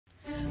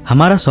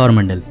हमारा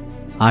सौरमंडल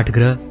 8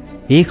 ग्रह,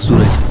 एक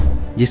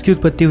सूरज, जिसकी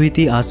उत्पत्ति हुई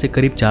थी आज से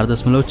करीब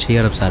 4.6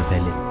 अरब साल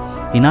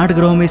पहले। इन 8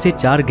 ग्रहों में से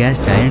 4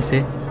 गैस जायंट्स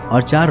हैं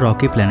और 4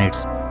 रॉकी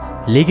प्लैनेट्स।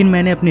 लेकिन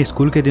मैंने अपने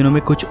स्कूल के दिनों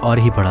में कुछ और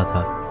ही पढ़ा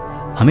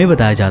था। हमें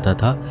बताया जाता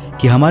था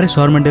कि हमारे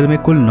सौरमंडल में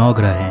कुल 9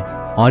 ग्रह हैं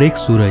और एक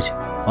सूरज।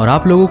 और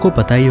आप लोगों को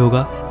पता ही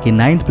होगा कि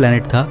 9th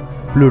प्लैनेट था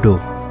प्लूटो,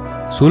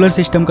 सोलर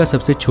सिस्टम का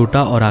सबसे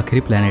छोटा और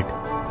आखिरी प्लैनेट।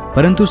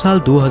 परंतु साल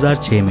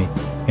 2006 में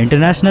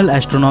इंटरनेशनल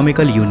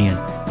एस्ट्रोनॉमिकल यूनियन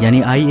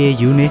यानी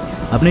IAU ने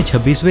अपने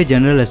 26वें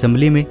जनरल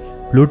असेंबली में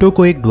प्लूटो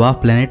को एक ड्वार्फ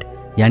प्लैनेट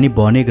यानी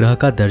बौने ग्रह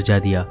का दर्जा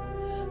दिया।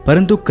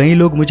 परंतु कई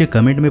लोग मुझे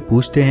कमेंट में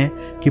पूछते हैं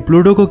कि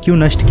प्लूटो को क्यों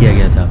नष्ट किया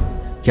गया था।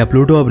 क्या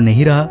प्लूटो अब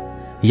नहीं रहा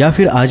या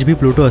फिर आज भी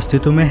प्लूटो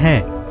अस्तित्व में है?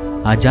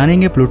 आज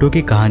जानेंगे प्लूटो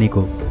की कहानी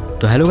को।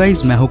 तो हेलो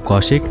गाइस, मैं हूं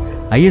कौशिक।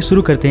 आइए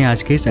शुरू करते हैं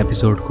आज के इस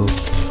एपिसोड को।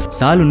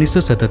 साल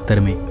 1977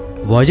 में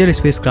वॉयेजर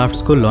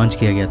स्पेसक्राफ्ट्स को लॉन्च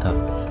किया गया था।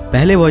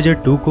 पहले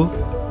वॉयेजर 2 को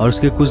और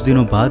उसके कुछ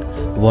दिनों बाद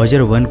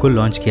वॉयेजर 1 को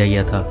लॉन्च किया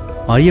गया था।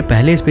 और ये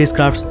पहले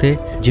स्पेसक्राफ्ट्स थे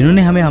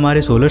जिन्होंने हमें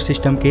हमारे सोलर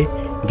सिस्टम के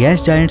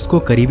गैस जायंट्स को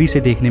करीबी से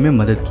देखने में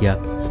मदद किया।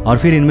 और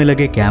फिर इनमें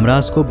लगे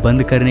कैमरास को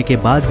बंद करने के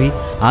बाद भी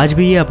आज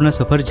भी ये अपना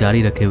सफर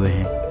जारी रखे हुए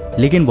हैं।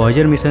 लेकिन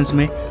वॉयेजर मिशंस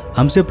में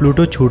हमसे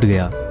प्लूटो छूट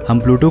गया। हम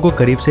प्लूटो को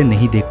करीब से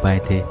नहीं देख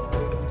पाए थे।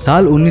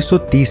 साल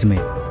 1930 में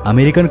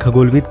अमेरिकन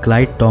खगोलविद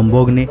क्लाइड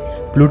टॉम्बोग ने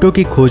प्लूटो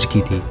की खोज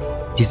की थी,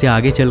 जिसे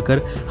आगे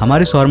चलकर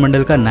हमारे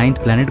सौरमंडल का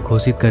 9th प्लैनेट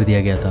घोषित कर दिया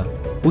गया था।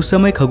 उस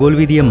समय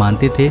खगोलविद ये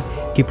मानते थे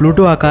कि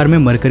प्लूटो आकार में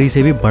मरकरी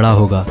से भी बड़ा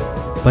होगा,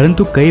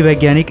 परंतु कई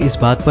वैज्ञानिक इस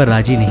बात पर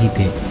राजी नहीं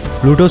थे।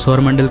 प्लूटो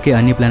सौरमंडल के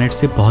अन्य प्लैनेट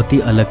से बहुत ही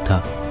अलग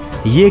था।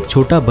 ये एक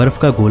छोटा बर्फ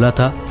का गोला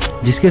था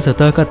जिसके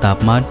सतह का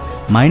तापमान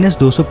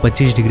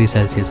 -225 डिग्री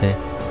सेल्सियस है।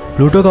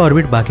 प्लूटो का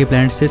ऑर्बिट बाकी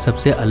प्लैनेट से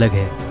सबसे अलग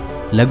है।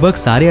 लगभग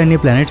सारे अन्य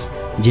प्लैनेट्स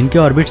जिनके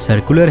ऑर्बिट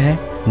सर्कुलर हैं,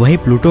 वहीं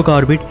प्लूटो का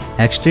ऑर्बिट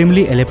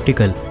एक्सट्रीमली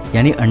एलिप्टिकल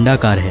यानी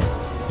अंडाकार है।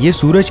 ये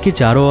सूरज के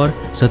चारों ओर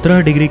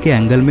 17 डिग्री के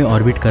एंगल में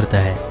ऑर्बिट करता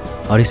है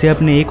और इसे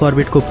अपने एक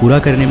ऑर्बिट को पूरा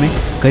करने में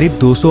करीब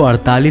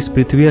 248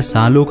 पृथ्वी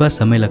सालों का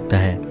समय लगता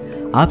है।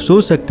 आप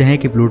सोच सकते हैं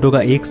कि प्लूटो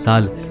का एक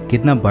साल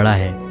कितना बड़ा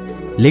है।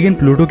 लेकिन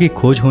प्लूटो की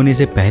खोज होने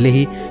से पहले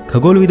ही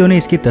खगोलविदों ने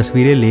इसकी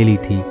तस्वीरें ले ली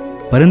थी,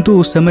 परंतु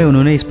उस समय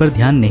उन्होंने इस पर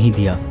ध्यान नहीं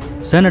दिया।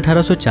 सन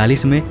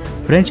 1840 में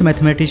फ्रेंच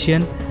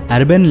मैथमेटिशियन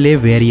अर्बन ले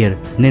वेरियर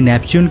ने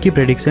नेपच्यून की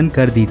प्रेडिक्शन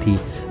कर दी थी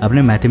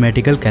अपने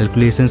मैथमेटिकल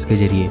कैलकुलेशंस के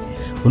जरिए।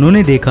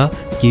 उन्होंने देखा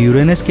कि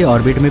यूरेनस के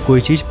ऑर्बिट में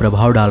कोई चीज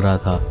प्रभाव डाल रहा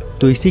था,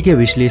 तो इसी के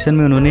विश्लेषण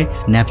में उन्होंने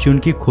नेपच्यून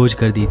की खोज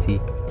कर दी थी।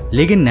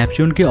 लेकिन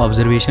नेपच्यून के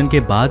ऑब्जर्वेशन के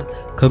बाद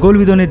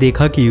खगोलविदों ने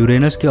देखा कि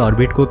यूरेनस के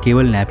ऑर्बिट को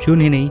केवल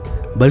नेपच्यून ही नहीं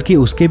बल्कि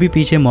उसके भी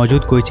पीछे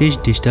मौजूद कोई चीज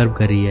डिस्टर्ब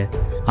कर रही है।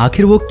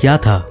 आखिर वो क्या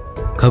था?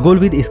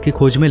 खगोलविद इसकी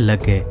खोज में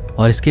लग गए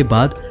और इसके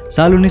बाद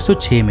साल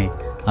 1906 में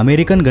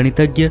अमेरिकन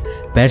गणितज्ञ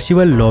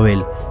पर्सिवल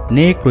लोवेल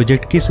ने एक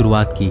प्रोजेक्ट की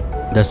शुरुआत की,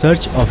 the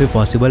search of a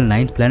possible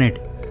 9th planet,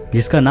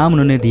 जिसका नाम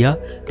उन्होंने दिया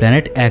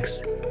प्लैनेट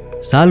एक्स।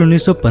 साल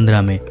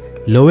 1915 में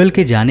लोवेल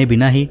के जाने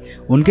बिना ही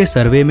उनके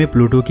सर्वे में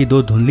प्लूटो की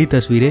 2 धुंधली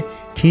तस्वीरें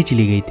खींच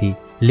ली गई थी,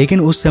 लेकिन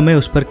उस समय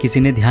उस पर किसी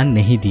ने ध्यान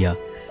नहीं दिया।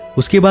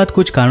 उसके बाद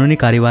कुछ कानूनी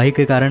कार्यवाही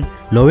के कारण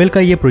लोवेल का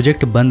यह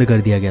प्रोजेक्ट बंद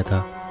कर दिया गया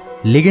था।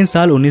 लेकिन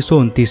साल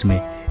 1929 में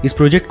इस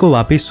प्रोजेक्ट को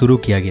वापस शुरू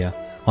किया गया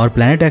और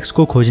प्लैनेट एक्स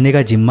को खोजने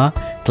का जिम्मा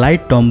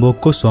क्लाइड टॉम्बोग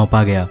को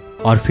सौंपा गया।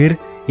 और फिर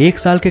एक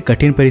साल के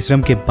कठिन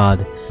परिश्रम के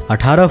बाद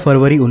 18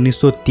 फरवरी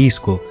 1930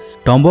 को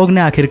टॉम्बोग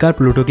ने आखिरकार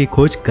प्लूटो की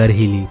खोज कर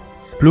ही ली।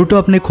 प्लूटो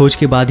अपने खोज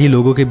के बाद ही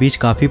लोगों के बीच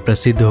काफी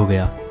प्रसिद्ध हो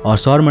गया और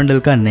सौरमंडल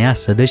का नया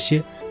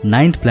सदस्य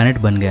 9th प्लैनेट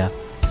बन गया।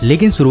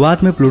 लेकिन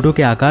शुरुआत में प्लूटो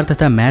के आकार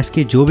तथा मैस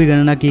की जो भी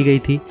गणना की गई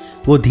थी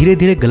वो धीरे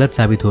धीरे गलत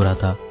साबित हो रहा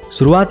था।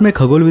 शुरुआत में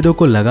खगोलविदों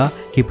को लगा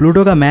कि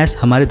प्लूटो का मैस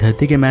हमारे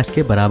धरती के मैस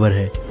के बराबर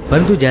है,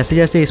 परंतु जैसे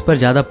जैसे इस पर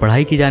ज्यादा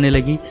पढ़ाई की जाने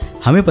लगी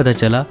हमें पता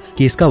चला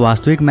कि इसका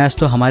वास्तविक मैस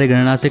तो हमारी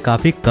गणना से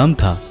काफी कम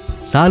था।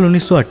 साल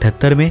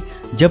 1978 में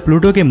जब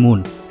प्लूटो के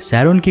मून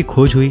सैरोन की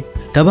खोज हुई,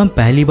 तब हम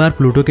पहली बार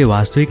प्लूटो के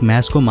वास्तविक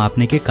मैस को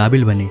मापने के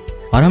काबिल बने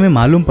और हमें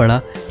मालूम पड़ा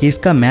कि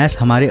इसका मैस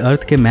हमारे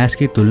अर्थ के मैस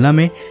की तुलना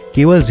में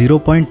केवल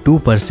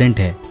 0.2%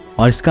 है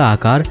और इसका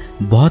आकार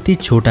बहुत ही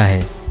छोटा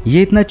है।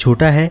 ये इतना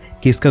छोटा है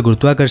कि इसका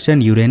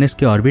गुरुत्वाकर्षण यूरेनस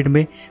के ऑर्बिट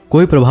में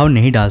कोई प्रभाव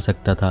नहीं डाल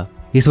सकता था।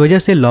 इस वजह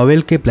से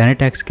लोवेल के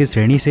प्लैनेट एक्स की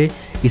श्रेणी से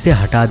इसे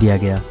हटा दिया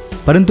गया।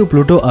 परंतु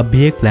प्लूटो अब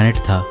भी एक प्लैनेट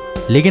था,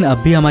 लेकिन अब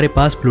भी हमारे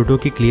पास प्लूटो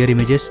की क्लियर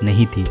इमेजेस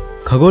नहीं थी।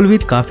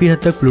 खगोलविद काफी हद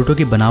तक प्लूटो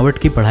की बनावट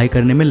की पढ़ाई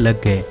करने में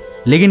लग गए,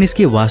 लेकिन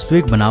इसकी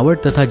वास्तविक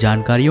बनावट तथा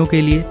जानकारियों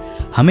के लिए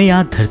हमें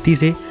यहाँ धरती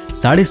से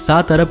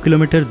 7.5 अरब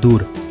किलोमीटर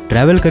दूर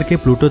ट्रैवल करके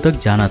प्लूटो तक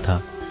जाना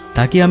था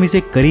ताकि हम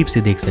इसे करीब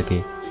से देख सके।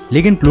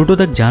 लेकिन प्लूटो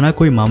तक जाना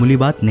कोई मामूली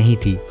बात नहीं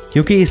थी,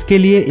 क्योंकि इसके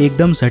लिए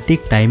एकदम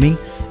सटीक टाइमिंग,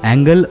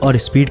 एंगल और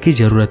स्पीड की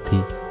जरूरत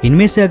थी।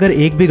 इनमें से अगर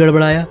एक भी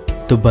गड़बड़ाया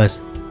तो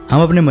बस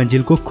हम अपने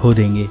मंजिल को खो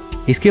देंगे।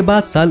 इसके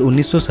बाद साल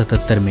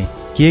 1977 में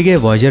किए गए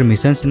वॉयेजर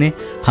मिशंस ने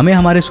हमें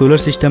हमारे सोलर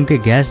सिस्टम के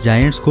गैस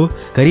जायंट्स को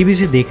करीबी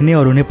से देखने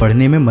और उन्हें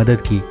पढ़ने में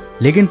मदद की,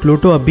 लेकिन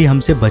प्लूटो अब भी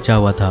हमसे बचा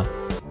हुआ था।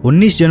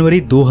 19 जनवरी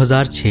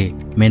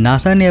 2006 में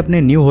नासा ने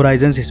अपने न्यू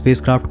होराइजन्स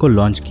स्पेसक्राफ्ट को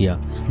लॉन्च किया,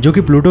 जो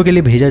कि प्लूटो के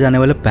लिए भेजा जाने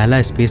वाला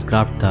पहला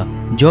स्पेसक्राफ्ट था,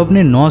 जो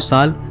अपने 9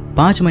 साल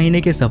 5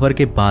 महीने के सफर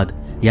के बाद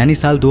यानी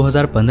साल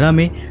 2015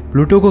 में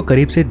प्लूटो को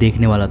करीब से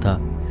देखने वाला था।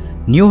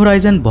 न्यू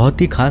होराइजन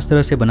बहुत ही खास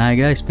तरह से बनाया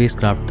गया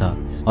स्पेसक्राफ्ट था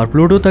और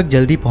प्लूटो तक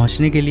जल्दी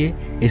पहुंचने के लिए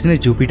इसने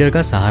जुपिटर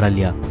का सहारा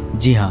लिया।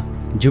 जी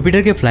हाँ,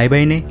 जुपिटर के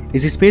फ्लाईबाई ने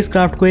इस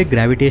स्पेसक्राफ्ट को एक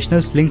ग्रेविटेशनल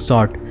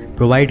स्लिंगशॉट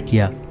प्रोवाइड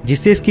किया,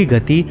 जिससे इसकी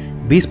गति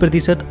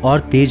 20% और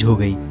तेज हो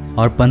गई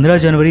और 15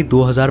 जनवरी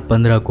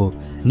 2015 को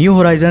न्यू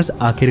होराइजन्स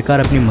आखिरकार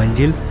अपनी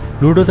मंजिल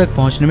प्लूटो तक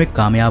पहुंचने में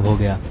कामयाब हो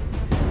गया।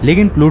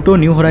 लेकिन प्लूटो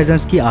न्यू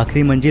होराइजन्स की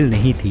आखिरी मंजिल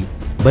नहीं थी,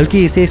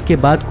 बल्कि इसे इसके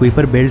बाद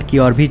कुइपर बेल्ट की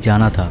ओर भी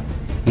जाना था।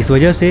 इस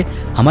वजह से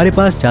हमारे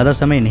पास ज़्यादा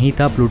समय नहीं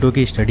था प्लूटो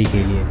की स्टडी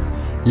के लिए।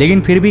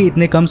 लेकिन फिर भी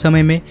इतने कम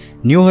समय में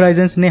न्यू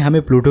होराइजन्स ने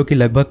हमें प्लूटो की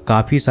लगभग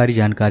काफ़ी सारी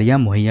जानकारियाँ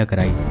मुहैया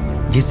कराई,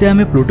 जिससे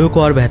हमें प्लूटो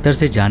को और बेहतर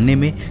से जानने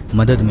में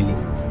मदद मिली।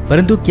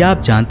 परंतु क्या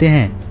आप जानते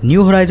हैं,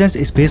 न्यू होराइजन्स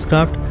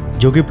स्पेसक्राफ्ट,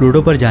 जो कि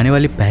प्लूटो पर जाने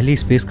वाली पहली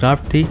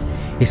स्पेसक्राफ्ट थी,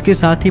 इसके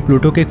साथ ही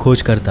प्लूटो के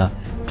खोजकर्ता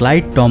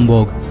क्लाइड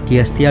टॉम्बोग की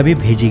अस्थियां भी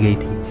भेजी गई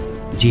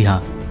थी। जी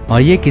हाँ,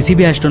 और ये किसी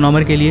भी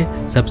एस्ट्रोनॉमर के लिए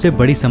सबसे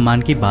बड़ी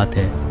सम्मान की बात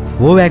है।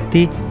 वो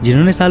व्यक्ति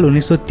जिन्होंने साल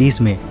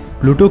 1930 में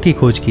प्लूटो की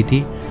खोज की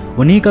थी,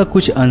 उन्हीं का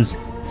कुछ अंश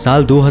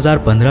साल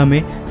 2015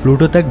 में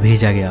प्लूटो तक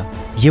भेजा गया।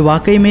 ये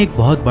वाकई में एक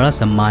बहुत बड़ा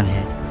सम्मान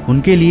है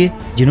उनके लिए,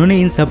 जिन्होंने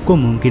इन सब को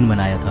मुमकिन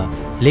बनाया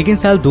था। लेकिन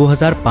साल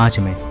 2005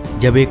 में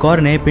जब एक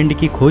और नए पिंड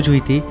की खोज हुई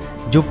थी,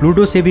 जो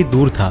प्लूटो से भी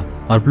दूर था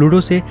और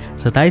प्लूटो से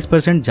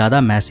 27%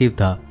 ज़्यादा मैसिव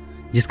था,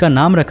 जिसका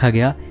नाम रखा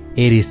गया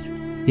एरिस।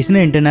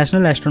 इसने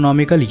इंटरनेशनल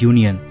एस्ट्रोनॉमिकल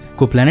यूनियन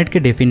को प्लैनेट के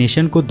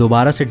डेफिनेशन को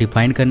दोबारा से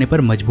डिफाइन करने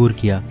पर मजबूर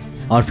किया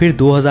और फिर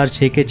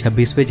 2006 के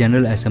 26वें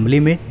जनरल असेंबली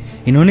में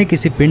इन्होंने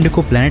किसी पिंड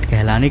को प्लैनेट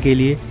कहलाने के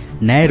लिए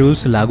नए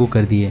रूल्स लागू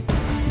कर दिए,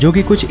 जो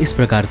कि कुछ इस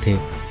प्रकार थे।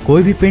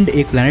 कोई भी पिंड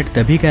एक प्लैनेट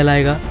तभी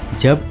कहलाएगा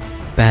जब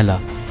पहला,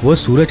 वो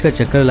सूरज का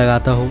चक्कर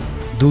लगाता हो,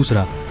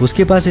 दूसरा,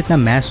 उसके पास इतना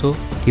मैस हो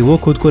कि वो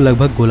खुद को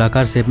लगभग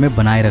गोलाकार शेप में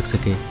बनाए रख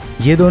सके।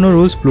 ये दोनों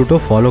रूल्स प्लूटो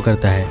फॉलो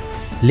करता है।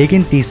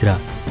 लेकिन तीसरा,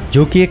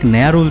 जो कि एक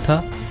नया रूल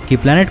था, कि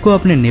प्लैनेट को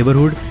अपने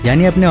नेबरहुड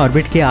यानी अपने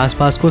ऑर्बिट के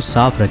आसपास को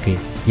साफ रखे,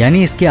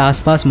 यानी इसके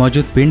आसपास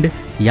मौजूद पिंड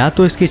या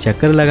तो इसके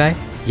चक्कर लगाए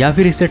या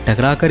फिर इससे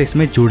टकराकर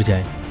इसमें जुड़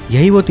जाए।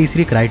 यही वो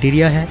तीसरी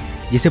क्राइटेरिया है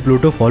जिसे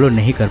प्लूटो फॉलो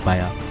नहीं कर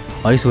पाया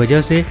और इस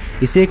वजह से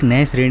इसे एक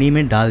नए श्रेणी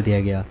में डाल दिया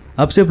गया।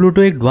 अब से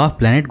प्लूटो एक ड्वार्फ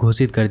प्लैनेट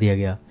घोषित कर दिया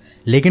गया।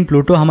 लेकिन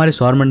प्लूटो हमारे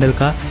सौरमंडल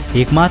का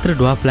एकमात्र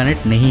ड्वार्फ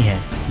प्लैनेट नहीं है,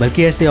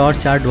 बल्कि ऐसे और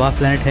 4 ड्वार्फ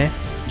प्लैनेट हैं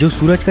जो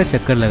सूरज का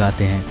चक्कर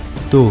लगाते हैं।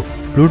 तो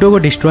प्लूटो को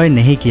डिस्ट्रॉय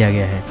नहीं किया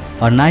गया है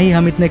और ना ही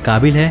हम इतने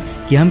काबिल हैं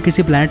कि हम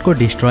किसी प्लैनेट को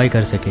डिस्ट्रॉय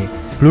कर सके।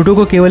 प्लूटो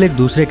को केवल एक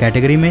दूसरे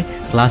कैटेगरी में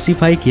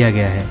क्लासीफाई किया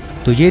गया है।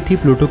 तो ये थी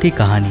प्लूटो की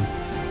कहानी।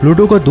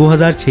 प्लूटो को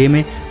 2006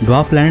 में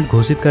ड्वार्फ प्लैनेट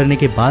घोषित करने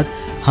के बाद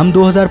हम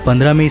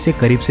 2015 में इसे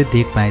करीब से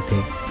देख पाए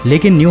थे।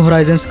 लेकिन न्यू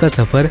होराइजन्स का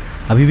सफ़र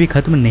अभी भी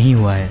खत्म नहीं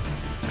हुआ है।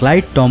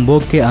 क्लाइड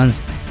टॉम्बोग के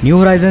अंश न्यू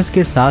होराइजन्स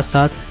के साथ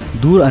साथ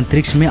दूर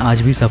अंतरिक्ष में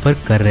आज भी सफ़र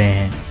कर रहे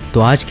हैं।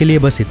 तो आज के लिए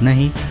बस इतना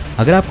ही।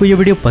 अगर आपको ये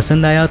वीडियो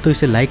पसंद आया तो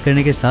इसे लाइक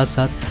करने के साथ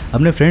साथ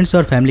अपने फ्रेंड्स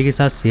और फैमिली के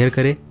साथ शेयर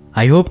करें।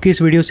 आई होप कि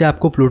इस वीडियो से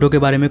आपको प्लूटो के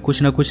बारे में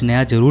कुछ ना कुछ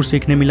नया जरूर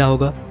सीखने मिला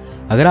होगा।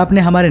 अगर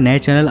आपने हमारे नए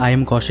चैनल आई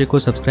एम कौशिक को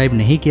सब्सक्राइब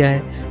नहीं किया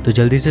है तो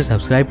जल्दी से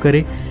सब्सक्राइब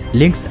करें।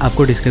 लिंक्स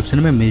आपको डिस्क्रिप्शन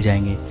में मिल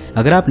जाएंगे।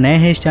 अगर आप नए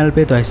हैं इस चैनल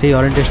पे तो ऐसे ही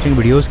और इंटरेस्टिंग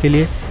वीडियोस के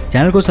लिए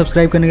चैनल को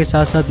सब्सक्राइब करने के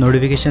साथ साथ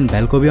नोटिफिकेशन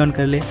बेल को भी ऑन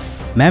कर ले।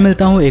 मैं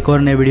मिलता हूँ एक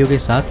और नए वीडियो के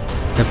साथ,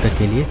 तब तक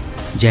के लिए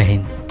जय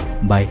हिंद,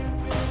 बाय।